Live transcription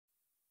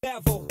Yo,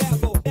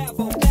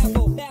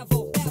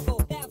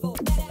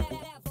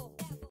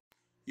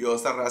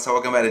 what's up, guys?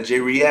 Welcome back to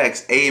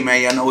J.FINNESE. Hey,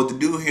 man, y'all know what to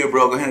do here,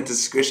 bro. Go ahead and hit the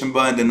subscription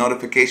button, the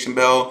notification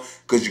bell,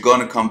 because you're going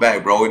to come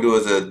back, bro. We do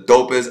is a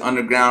dopest,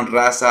 underground,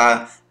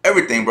 raza,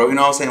 everything, bro. You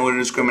know what I'm saying? We don't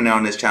discriminate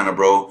on this channel,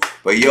 bro.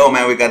 But, yo,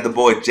 man, we got the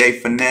boy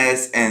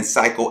J.FINNESE and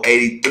Scyko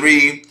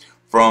 83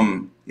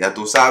 from, ya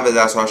tu sabes,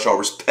 that's our show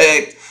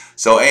respect.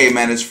 So, hey,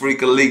 man, it's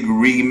Freakin' League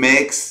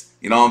remix.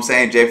 You know what I'm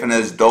saying?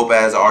 J.FINNESE,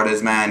 dope-ass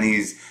artist, man.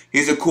 He's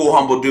a cool,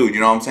 humble dude.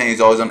 You know what I'm saying?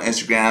 He's always on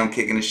Instagram,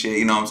 kicking the shit.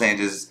 You know what I'm saying?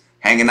 Just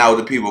hanging out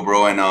with the people,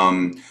 bro. And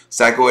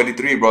Scyko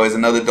 83, bro, is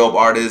another dope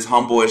artist,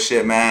 humble as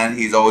shit, man.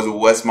 He's always with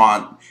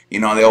Westmont. You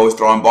know, they always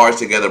throwing bars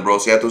together, bro.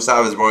 So ya tu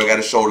sabes, bro. You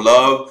gotta show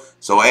love.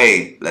 So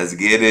hey, let's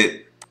get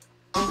it.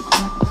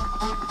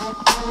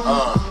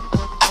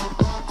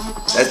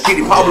 That's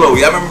Petey Pablo.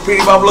 Y'all remember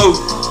Petey Pablo? Yo,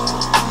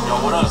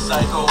 what up,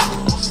 Scyko?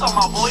 What's up,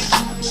 my boy?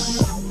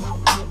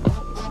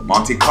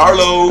 Monte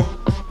Carlo.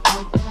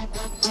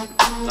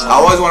 I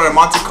always wanted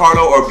Monte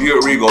Carlo or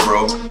Buick Regal,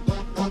 bro.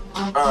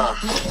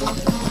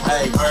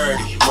 Hey,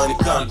 birdie, money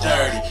come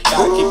dirty.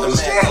 Gotta keep the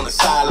man on the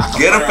side like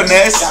get him,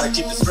 Finesse. Gotta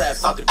keep the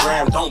straps off the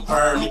gram, don't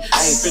burn me.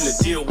 I ain't finna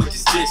deal with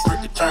these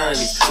district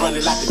attorneys.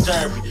 Running like a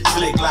derby,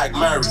 slick like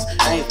Murray's.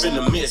 I ain't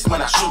finna miss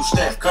when I shoot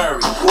Steph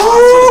Curry. Shit.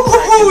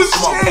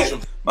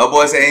 My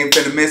boy say ain't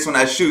finna miss when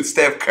I shoot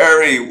Steph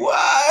Curry.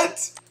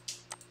 What?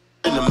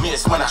 In the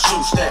mist when I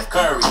shoot Steph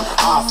Curry.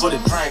 All for the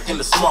drink and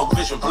the smoke,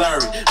 vision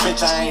blurry.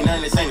 Bitch, I ain't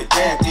earnest, ain't a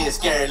damn thing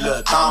scary.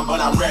 Look, calm, but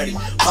I'm ready.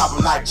 Pop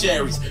 'em like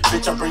cherries.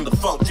 Bitch, I bring the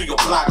funk to your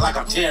block like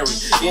I'm Terry.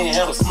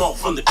 Inhale the smoke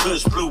from the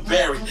Kush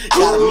blueberry.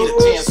 Gotta meet a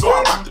 10, so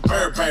I rock the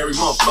Burberry.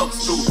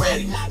 Motherfuckers too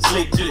ready.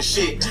 Slick to the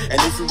shit.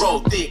 And if you roll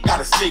thick,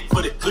 gotta stick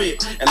for the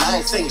clip. And I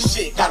ain't saying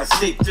shit, gotta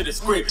stick to the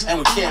script. And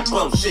we can't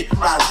bump shit.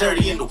 Ride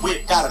dirty in the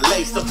whip. Gotta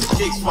lace up the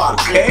kicks while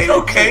the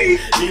okay.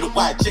 Need a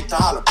white chick to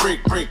holler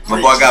brick, brick,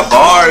 brick. My boy got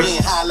bars.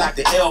 High like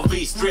the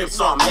LV strip,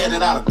 so I'm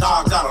headed out of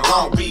dogs out of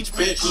Long Beach,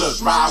 bitch. Look,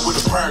 ride with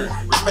a burner,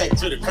 respect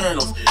to the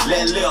colonels.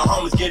 Let little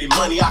homies get him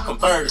money, I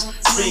convert it.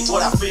 Speak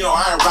what I feel,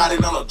 I ain't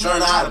riding on a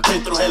journey. I done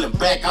been through hell and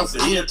back, I'm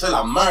still here till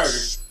I'm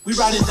murdered. We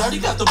riding dirty,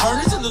 got the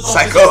burners in the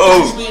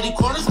Scyko.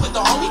 corners with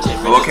the homie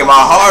What came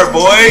out hard,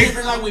 boy?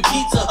 like with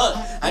Pizza Hut.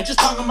 I ain't just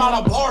talking about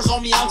our bars,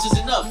 homie, ounces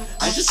and up.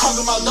 I ain't just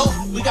talking about dope,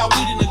 we got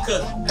weed in the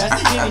cup.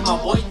 Pass the Henny, my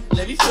boy,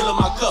 let me fill up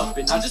my cup.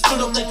 And I just put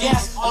up the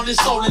gas on this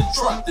stolen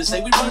truck. They say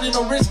we running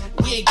a risk,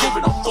 we ain't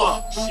giving a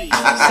fuck.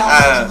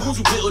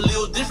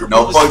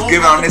 No fucks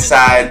given on this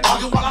side.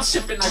 While I'm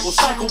shipping, I go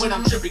Scyko when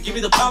I'm tripping. Give me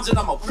the pounds and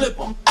I'ma flip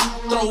them.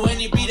 Throw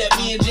any beat at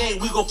me and Jay,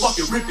 we gon'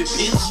 fucking rip it,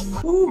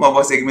 bitch. Ooh, my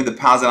boy said give me the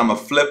pounds and I'ma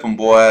flip them,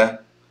 boy.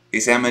 He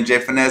said him and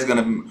J.FINNESE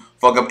gonna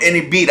fuck up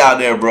any beat out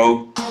there,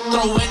 bro.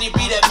 Throw any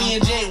beat at me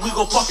and Jay, we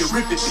gon' fucking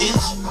rip it,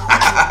 bitch.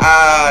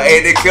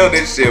 Hey, they killed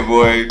this shit,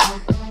 boy.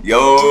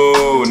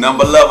 Yo,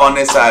 number love on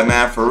this side,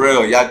 man. For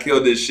real, y'all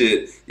killed this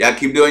shit. Y'all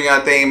keep doing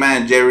y'all thing,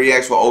 man.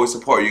 J.FINNESE will always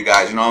support you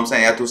guys. You know what I'm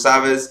saying? Ya tu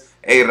sabes.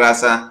 Hey,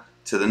 raza.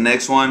 To the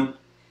next one.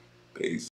 Peace.